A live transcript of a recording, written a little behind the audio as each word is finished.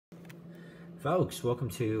Folks, welcome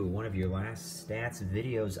to one of your last stats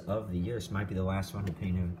videos of the year. This might be the last one,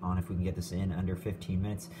 depending on if we can get this in under 15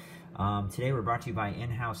 minutes. Today we're brought to you by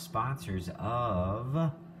in-house sponsors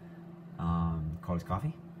of Coldest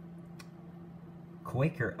Coffee,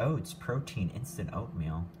 Quaker Oats Protein Instant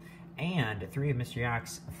Oatmeal, and three of Mr.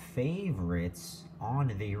 Yak's favorites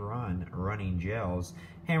on the run running gels: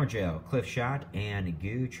 Hammer Gel, Cliff Shot, and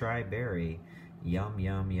Goo Tri Berry. Yum,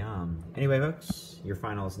 yum, yum. Anyway, folks, your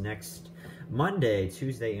finals next Monday,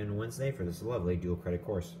 Tuesday, and Wednesday for this lovely dual credit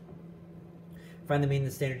course. Find the mean and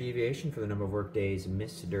the standard deviation for the number of work days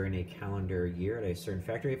missed during a calendar year at a certain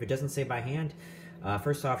factory. If it doesn't say by hand,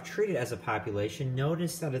 first off, treat it as a population.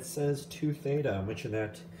 Notice that it says 2 theta. I mentioned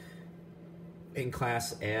that in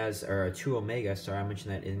class as, or 2 omega, sorry, I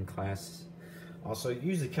mentioned that in class. Also,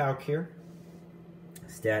 use the calc here.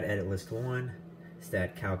 Stat edit list 1,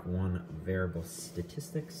 stat calc 1 variable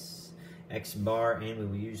statistics. X bar, and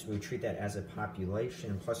we treat that as a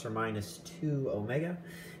population. Plus or minus 2 omega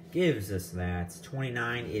gives us that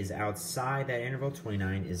 29 is outside that interval.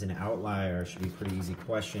 29 is an outlier. Should be a pretty easy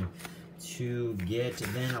question to get.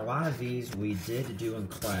 Then a lot of these we did do in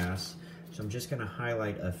class, so I'm just going to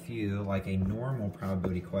highlight a few, like a normal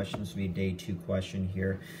probability question. This will be a day 2 question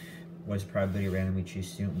here. What's the probability of randomly choose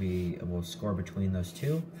student? We will score between those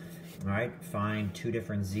two. All right, find 2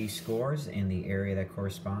 different z-scores in the area that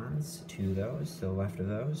corresponds to those, to the left of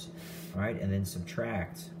those. All right, and then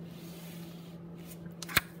subtract.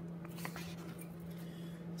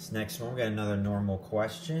 This next one, we got another normal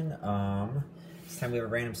question. This time we have a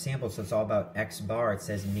random sample, so it's all about x bar. It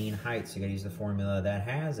says mean height, so you gotta use the formula that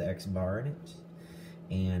has x bar in it.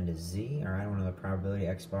 And z, all right, I want to know the probability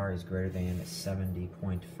x bar is greater than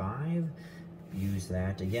 70.5. Use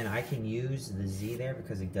that. Again, I can use the z there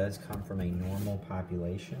because it does come from a normal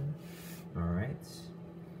population. All right.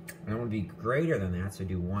 I want to be greater than that, so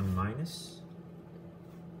do 1 minus.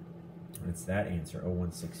 That's that answer,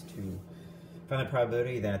 0162. Find the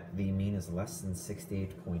probability that the mean is less than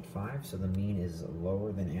 68.5, so the mean is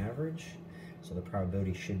lower than average, so the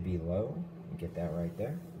probability should be low. You get that right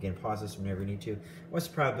there. Again, pause this whenever you need to. What's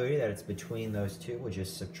the probability that it's between those two? We'll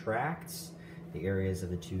just subtract the areas of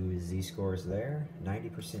the 2 z-scores there.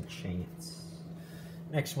 90% chance.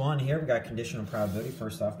 Next one here, we got conditional probability.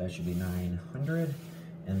 First off, that should be 900.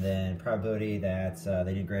 And then probability that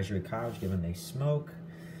they didn't graduate college given they smoke.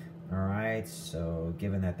 All right, so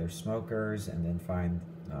given that they're smokers, and then find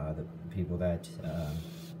the people that,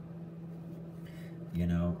 you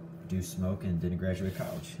know, do smoke and didn't graduate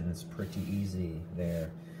college. And it's pretty easy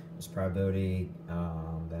there. There's probability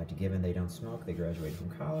that given they don't smoke, they graduate from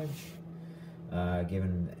college.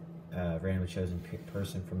 Given a randomly chosen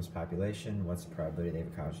person from this population, what's the probability they have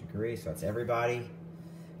a college degree? So that's everybody.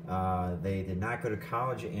 They did not go to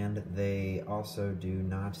college, and they also do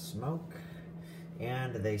not smoke.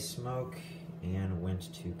 And they smoke and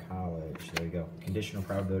went to college. There you go. Conditional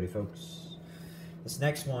probability, folks. This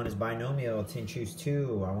next one is binomial 10 choose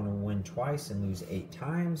 2. I want to win twice and lose 8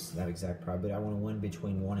 times. That exact probability. I want to win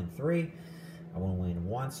between 1 and 3. I want to win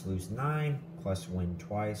once, lose 9, plus win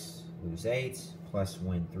twice, lose 8, plus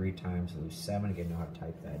win 3 times, lose 7. Again, know how to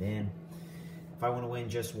type that in. If I want to win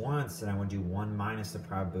just once, then I want to do 1 minus the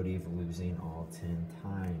probability of losing all 10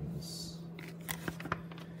 times.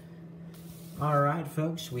 All right,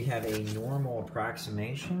 folks, we have a normal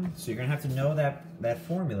approximation. So you're going to have to know that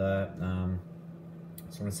formula.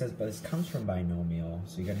 So it says, but this comes from binomial.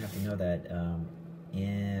 So you're going to have to know that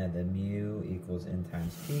the mu equals n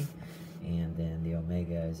times p. And then the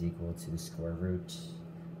omega is equal to the square root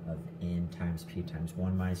of n times p times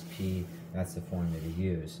 1 minus p. That's the formula to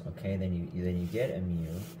use. Okay, then you get a mu,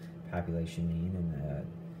 population mean, and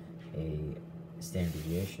a standard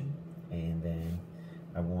deviation. And then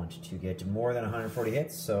I want to get to more than 140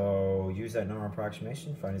 hits, so use that normal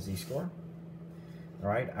approximation, find a z-score. All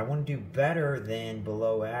right, I want to do better than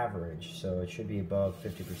below average, so it should be above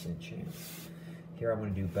 50% chance. Here I'm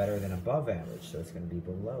going to do better than above average, so it's going to be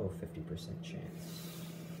below 50% chance.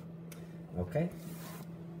 Okay.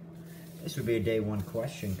 This would be a day 1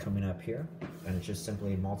 question coming up here, and it's just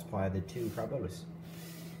simply multiply the 2 probabilities.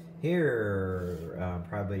 Here,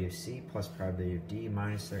 probability of C plus probability of D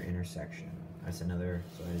minus their intersection. That's another,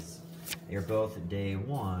 so they're both day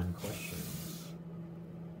 1 questions.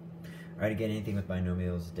 All right, again, anything with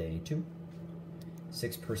binomials, day 2.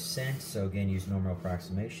 6%, so again, use normal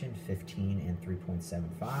approximation, 15 and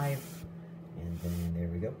 3.75. And then there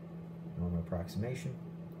we go, normal approximation.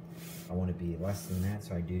 I want to be less than that,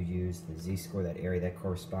 so I do use the z-score, that area that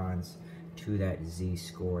corresponds to that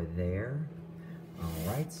z-score there.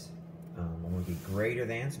 All right, I want to be greater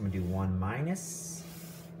than, so I'm going to do 1 minus.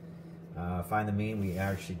 Find the mean, we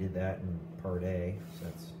actually did that in part A, so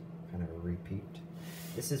that's kind of a repeat.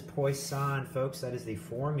 This is Poisson, folks. That is the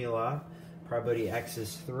formula. Probability X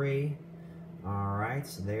is 3. All right,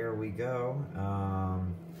 so there we go.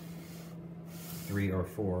 3 or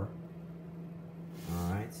 4.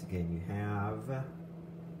 All right, so again, you have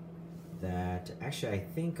that. Actually, I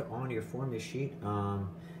think on your formula sheet,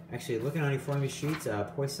 actually looking on your formula sheet,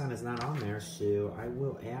 Poisson is not on there, so I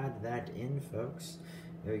will add that in, folks.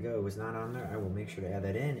 There you go, it was not on there. I will make sure to add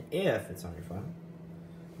that in if it's on your phone,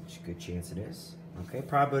 which is a good chance it is. Okay,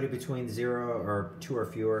 probability between 0 or 2 or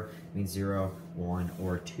fewer means 0, 1,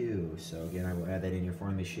 or 2. So again, I will add that in your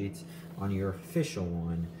formula sheets on your official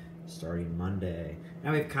one starting Monday.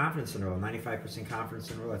 Now we have confidence interval, 95%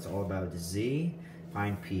 confidence interval. That's all about Z.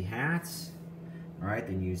 Find P hats. All right,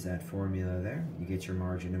 then use that formula there. You get your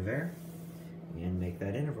margin of error and make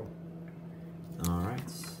that interval. All right,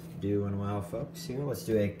 doing well, folks. Here, let's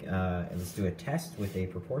do a test with a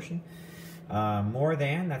proportion. More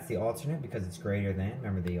than, that's the alternate because it's greater than.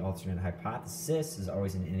 Remember, the alternate hypothesis is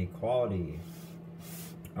always an inequality.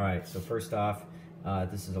 All right, so first off,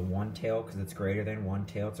 this is a one-tail because it's greater than.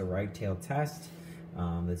 One-tail, it's a right-tail test.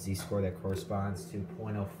 The z-score that corresponds to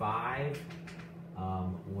 0.05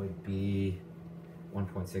 would be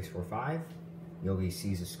 1.645. Yogi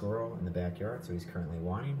sees a squirrel in the backyard, so he's currently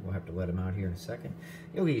whining. We'll have to let him out here in a second.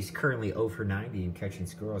 Yogi is currently 0 for 90 in catching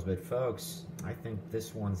squirrels, but folks, I think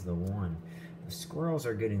this one's the one. The squirrels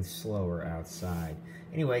are getting slower outside.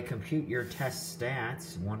 Anyway, compute your test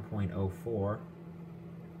stats, 1.04.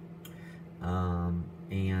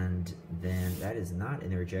 And then that is not in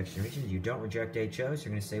the rejection region. You don't reject HO, so you're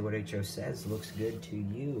going to say what HO says looks good to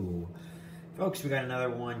you. Folks, we got another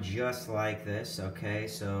one just like this, okay?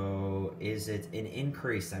 So is it an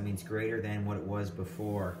increase? That means greater than what it was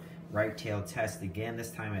before. Right tail test again,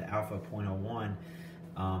 this time at alpha 0.01.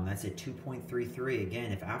 That's at 2.33.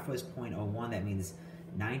 Again, if alpha is 0.01, that means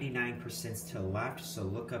 99% to the left. So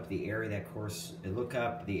look up the area of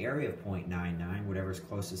 0.99, whatever's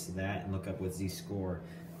closest to that, and look up what z-score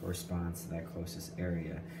corresponds to that closest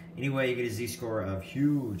area. Anyway, you get a z-score of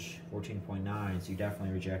huge, 14.9, so you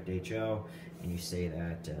definitely reject HO, and you say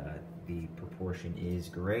that the proportion is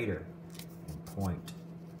greater than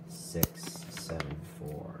 0.674.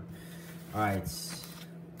 All right,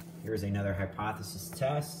 here's another hypothesis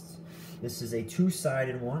test. This is a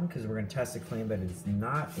two-sided one because we're going to test a claim that it's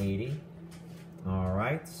not 80. All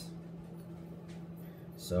right,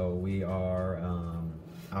 so we are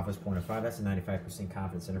alpha is 0.05, that's a 95%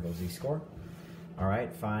 confidence interval z-score. All right,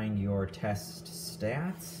 find your test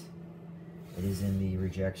stats. It is in the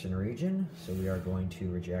rejection region, so we are going to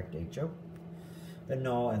reject HO, then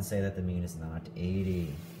null, and say that the mean is not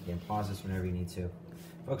 80. Again, pause this whenever you need to.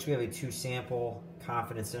 Folks, we have a two-sample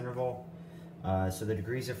confidence interval. So the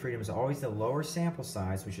degrees of freedom is always the lower sample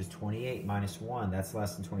size, which is 28 minus 1. That's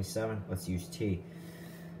less than 27. Let's use t.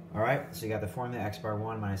 All right, so you got the formula x bar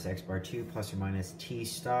 1 minus x bar 2 plus or minus t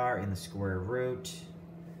star in the square root.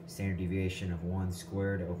 Standard deviation of 1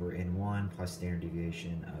 squared over n1 plus standard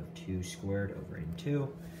deviation of 2 squared over n2.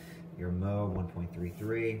 Your mode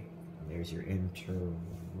 1.33. There's your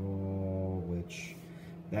interval, which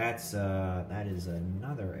that is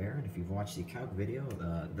another error. And if you've watched the calc video,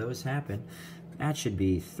 those happen. That should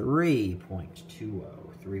be 3.20.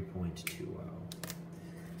 3.20.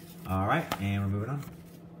 All right, and we're moving on.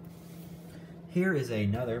 Here is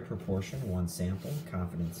another proportion, one sample,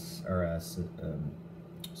 confidence, or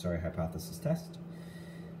hypothesis test.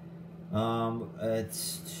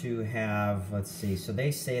 It's to have, let's see, so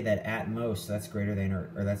they say that at most, that's greater than or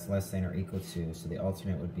that's less than or equal to, so the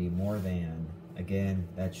alternate would be more than. Again,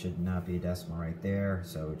 that should not be a decimal right there,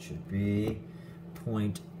 so it should be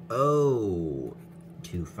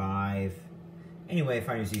 0.025. Anyway,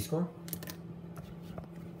 find your z-score.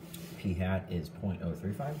 P hat is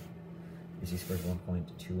 0.035. Your z-score is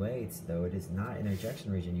 1.28, though it is not in the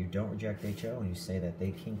rejection region. You don't reject HO, and you say that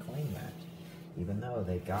they can claim that, even though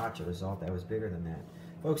they got a result that was bigger than that.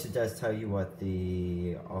 Folks, it does tell you what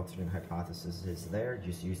the alternate hypothesis is there.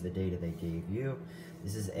 Just use the data they gave you.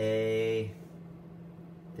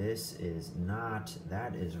 This is not,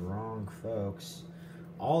 that is wrong, folks.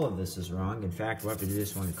 All of this is wrong. In fact, we'll have to do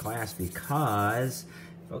this one in class because,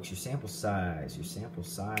 folks, your sample size is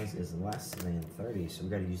less than 30. So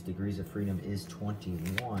we've got to use degrees of freedom is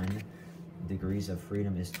 21. Degrees of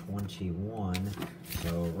freedom is 21.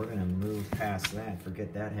 So we're going to move past that.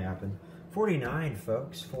 Forget that happened. 49,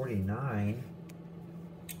 folks, 49.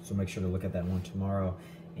 So make sure to look at that one tomorrow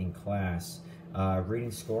in class.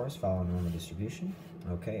 Reading scores follow normal distribution.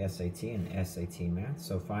 Okay, SAT and SAT math.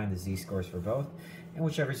 So find the z-scores for both. And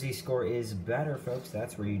whichever z-score is better, folks,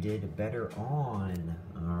 that's where you did better on.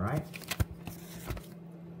 All right.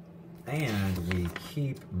 And we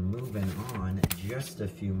keep moving on. Just a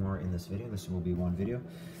few more in this video. This will be one video.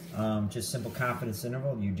 Just simple confidence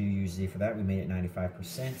interval. You do use Z for that. We made it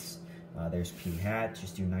 95%. There's p hat.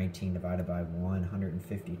 Just do 19 divided by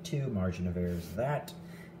 152. Margin of error is that.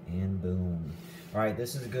 And boom. All right,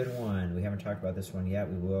 this is a good one. We haven't talked about this one yet.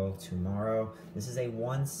 We will tomorrow. This is a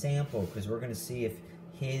one sample because we're going to see if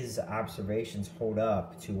his observations hold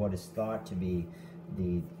up to what is thought to be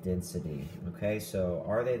the density. Okay, so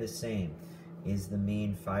are they the same? Is the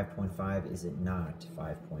mean 5.5? Is it not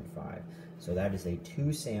 5.5? So that is a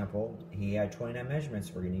two sample. He had 29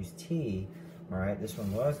 measurements. We're going to use T. All right, this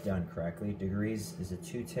one was done correctly. Degrees is a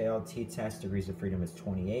two-tailed. T-test degrees of freedom is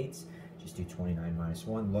 28. Just do 29 minus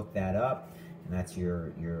 1. Look that up, and that's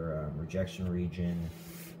your rejection region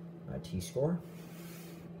T-score.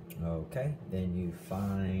 Okay, then you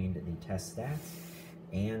find the test stats,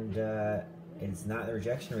 and it's not the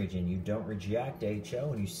rejection region. You don't reject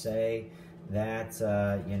HO, and you say that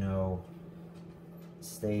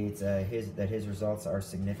states that his results are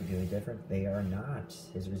significantly different. They are not.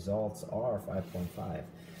 His results are 5.5.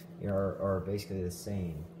 They are basically the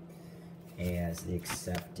same as the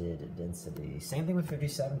accepted density. Same thing with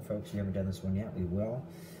 57, folks. We haven't done this one yet. We will.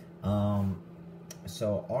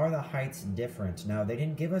 So are the heights different? Now, they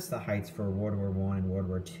didn't give us the heights for World War I and World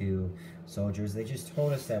War II soldiers. They just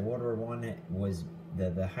told us that World War I was,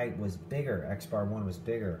 the height was bigger. X bar 1 was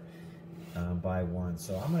bigger by 1.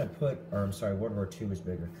 So I'm going to put, or I'm sorry, World War II was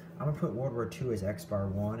bigger. I'm going to put World War II as X bar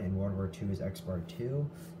 1 and World War II as X bar 2.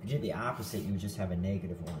 If you did the opposite, you would just have a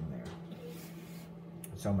negative 1 there.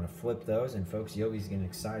 So I'm going to flip those, and folks, Yogi's getting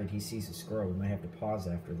excited. He sees a squirrel. We might have to pause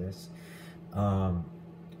after this. And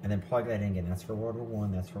then plug that in again. That's for World War I.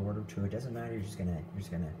 That's for World War II. It doesn't matter. You're just gonna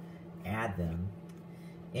add them.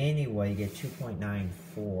 Anyway, you get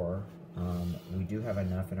 2.94. We do have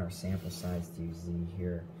enough in our sample size to use Z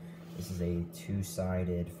here. This is a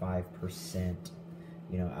two-sided 5%.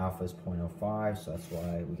 Alpha is 0.05, so that's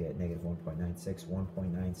why we get negative 1.96,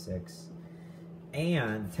 1.96.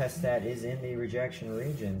 And test stat is in the rejection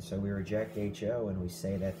region, so we reject HO and we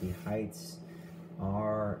say that the heights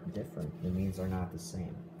are different. The means are not the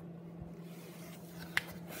same.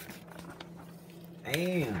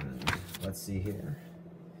 And let's see here.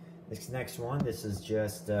 This next one, this is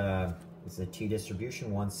just it's a T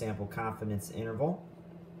distribution, one sample confidence interval.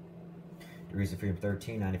 Degrees of freedom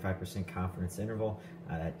 13, 95% confidence interval.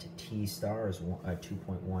 That T star is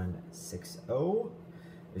 2.160.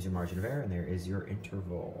 There's your margin of error, and there is your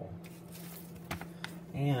interval.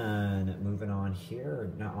 And moving on here,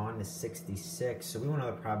 now on to 66. So we want to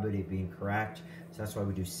know the probability of being correct. So that's why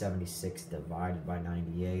we do 76 divided by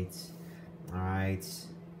 98. All right.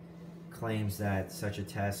 Claims that such a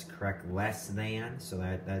test correct less than. So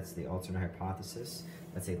that's the alternate hypothesis.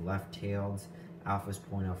 That's a left-tailed. Alpha is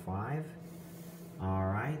 0.05. All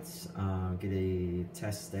right. Get a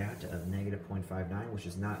test stat of negative 0.59, which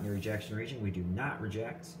is not in the rejection region. We do not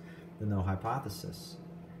reject the null hypothesis.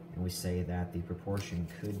 And we say that the proportion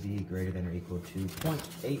could be greater than or equal to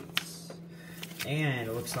 0.8. And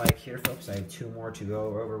it looks like here, folks, I have two more to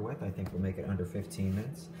go over with. I think we'll make it under 15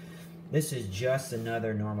 minutes. This is just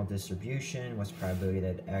another normal distribution. What's the probability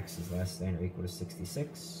that X is less than or equal to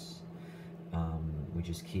 66? We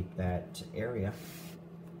just keep that area.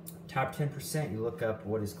 Top 10%, you look up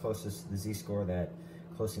what is closest to the z-score that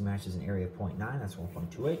closely matches an area of 0.9. That's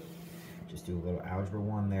 1.28. Just do a little algebra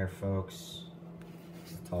 1 there, folks.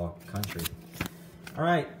 Talk country. All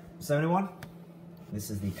right, 71. This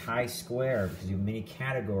is the chi-square because you have many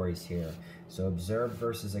categories here. So observed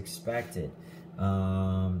versus expected.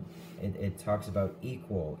 It talks about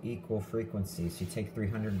equal frequency. So you take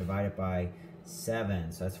 300 and divide it by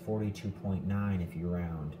 7. So that's 42.9 if you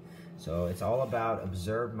round. So it's all about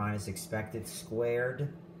observed minus expected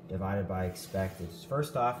squared divided by expected.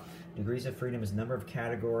 First off, degrees of freedom is number of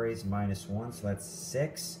categories minus 1. So that's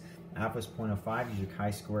 6. Alpha is 0.05. Use your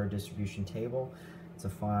chi-square distribution table to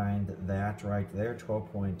find that right there.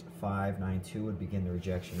 12.592 would begin the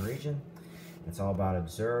rejection region. It's all about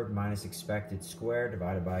observed minus expected squared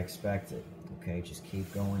divided by expected. Okay, just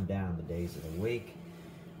keep going down the days of the week.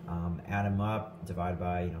 Add them up, divide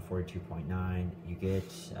by 42.9. You get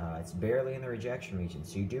it's barely in the rejection region,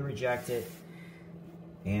 so you do reject it.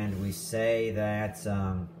 And we say that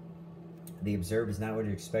the observed is not what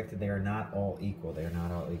you expected. They are not all equal. They are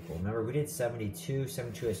not all equal. Remember, we did 72.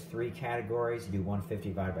 72 has 3 categories. You do 150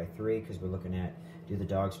 divided by 3 because we're looking at do the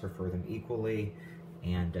dogs prefer them equally.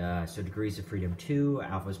 And so degrees of freedom 2,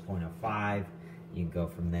 alpha is 0.05. You can go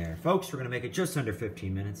from there. Folks, we're going to make it just under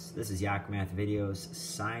 15 minutes. This is Yak Math Videos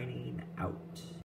signing out.